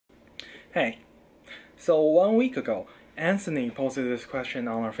Hey, so 1 week ago, Anthony posted this question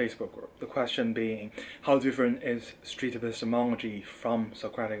on our Facebook group. The question being, how different is street epistemology from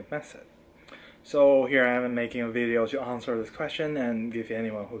Socratic method? So here I am making a video to answer this question and give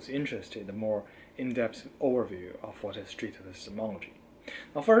anyone who's interested a more in-depth overview of what is street epistemology.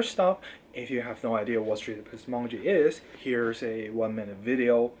 Now first off, if you have no idea what street epistemology is, here's a 1-minute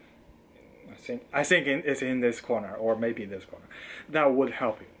video. I think it's in this corner, or maybe this corner. That would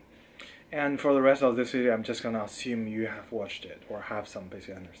help you. And for the rest of this video, I'm just going to assume you have watched it or have some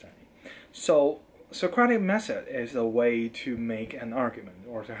basic understanding. So, Socratic method is a way to make an argument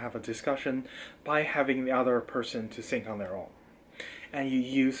or to have a discussion by having the other person to think on their own. And you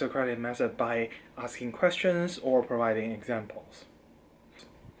use Socratic method by asking questions or providing examples.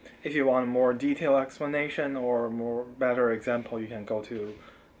 If you want a more detailed explanation or more better example, you can go to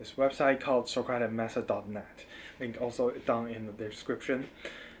this website called socraticmethod.net. Link also down in the description.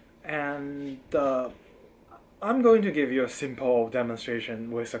 And I'm going to give you a simple demonstration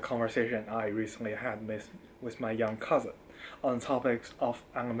with a conversation I recently had with my young cousin on topics of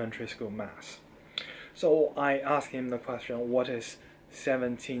elementary school math. So I asked him the question, what is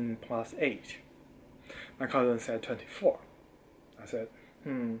 17 plus 8? My cousin said 24. I said,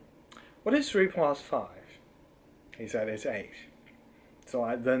 what is 3 plus 5? He said it's 8.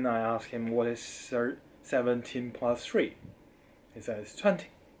 So then I asked him, what is 17 plus 3? He said it's 20.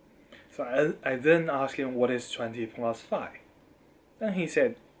 So I then asked him, what is 20 plus 5? Then he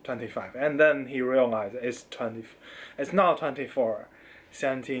said 25. And then he realized it's not 24.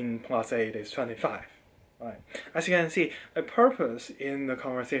 17 plus 8 is 25. Right. As you can see, the purpose in the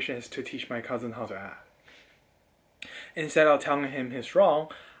conversation is to teach my cousin how to add. Instead of telling him he's wrong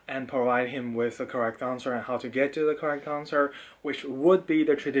and provide him with the correct answer and how to get to the correct answer, which would be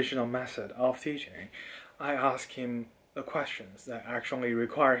the traditional method of teaching, I asked him the questions that actually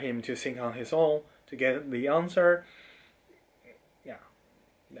require him to think on his own to get the answer. Yeah,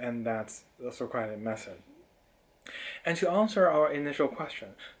 and that's the Socratic method. And to answer our initial question,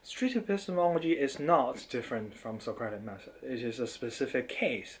 street epistemology is not different from Socratic method. It is a specific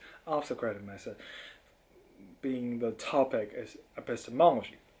case of Socratic method, being the topic is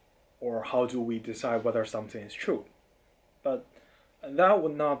epistemology, or how do we decide whether something is true. But that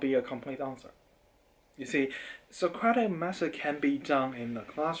would not be a complete answer. You see, Socratic method can be done in the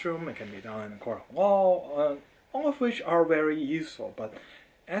classroom, it can be done in the court of law, all of which are very useful, but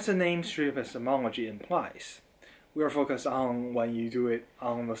as the name street epistemology implies, we are focused on when you do it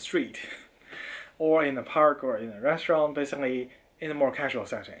on the street, or in a park, or in a restaurant, basically in a more casual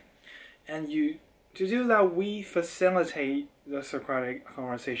setting. And to do that, we facilitate the Socratic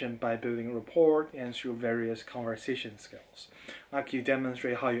conversation by building rapport and through various conversation skills. Like you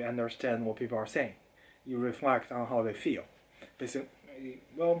demonstrate how you understand what people are saying. You reflect on how they feel. Basically,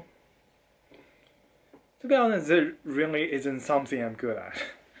 well, to be honest, it really isn't something I'm good at.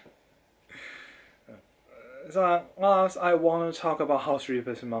 So last, I want to talk about how street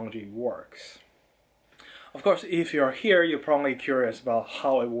epistemology works. Of course, if you're here, you're probably curious about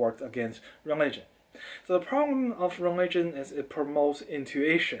how it works against religion. So the problem of religion is it promotes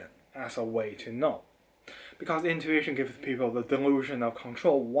intuition as a way to know. Because intuition gives people the delusion of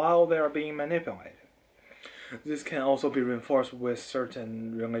control while they are being manipulated. This can also be reinforced with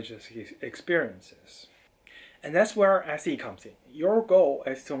certain religious experiences. And that's where SE comes in. Your goal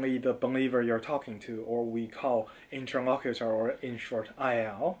is to lead the believer you're talking to, or we call interlocutor, or in short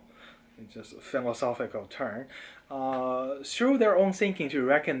IL, it's just a philosophical term, through their own thinking to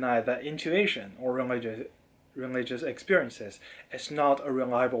recognize that intuition or religious experiences is not a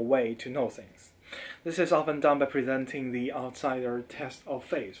reliable way to know things. This is often done by presenting the outsider test of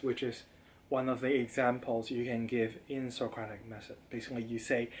faith, which is one of the examples you can give in Socratic method. Basically, you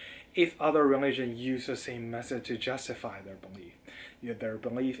say, if other religions use the same method to justify their belief, if their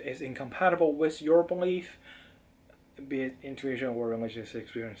belief is incompatible with your belief, be it intuition or religious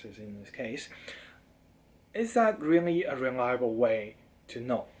experiences in this case, is that really a reliable way to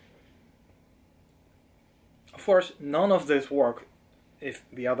know? Of course, none of this works if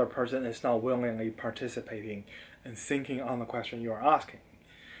the other person is not willingly participating and thinking on the question you are asking.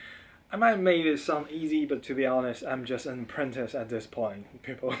 I might make it sound easy, but to be honest, I'm just an apprentice at this point.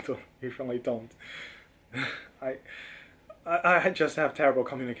 People usually don't. I just have terrible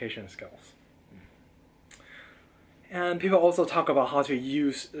communication skills. And people also talk about how to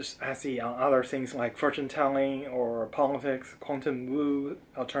use SE on other things like fortune telling or politics, quantum woo,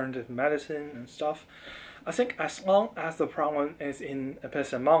 alternative medicine and stuff. I think as long as the problem is in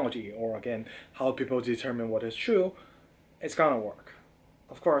epistemology, or again, how people determine what is true, it's gonna work.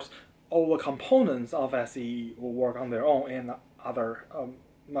 Of course, all the components of SE will work on their own in other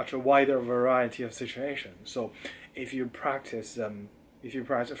much wider variety of situations. So if you practice,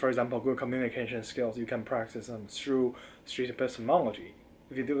 for example, good communication skills, you can practice them through street epistemology.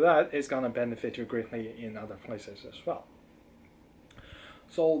 If you do that, it's going to benefit you greatly in other places as well.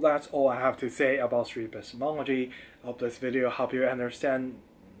 So that's all I have to say about street epistemology. I hope this video helped you understand,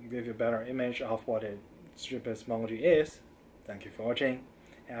 give you a better image of what street epistemology is. Thank you for watching.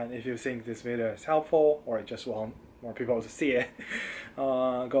 And if you think this video is helpful, or just want more people to see it,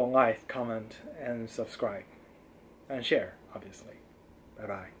 go like, comment, and subscribe. And share, obviously.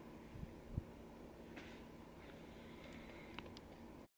 Bye-bye.